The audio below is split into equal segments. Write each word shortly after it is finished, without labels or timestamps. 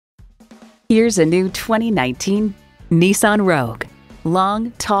Here's a new 2019 Nissan Rogue.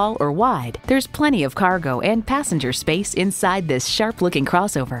 Long, tall, or wide, there's plenty of cargo and passenger space inside this sharp-looking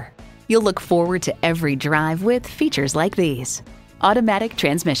crossover. You'll look forward to every drive with features like these: automatic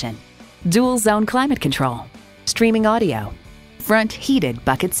transmission, dual-zone climate control, streaming audio, front heated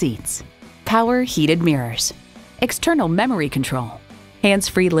bucket seats, power heated mirrors, external memory control,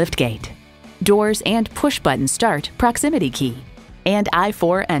 hands-free liftgate, doors and push-button start proximity key, and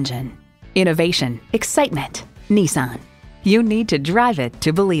i4 engine. Innovation, excitement, Nissan. You need to drive it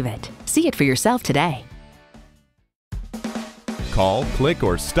to believe it. See it for yourself today. Call, click,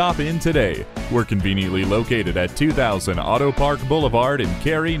 or stop in today. We're conveniently located at 2000 Auto Park Boulevard in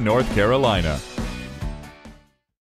Cary, North Carolina.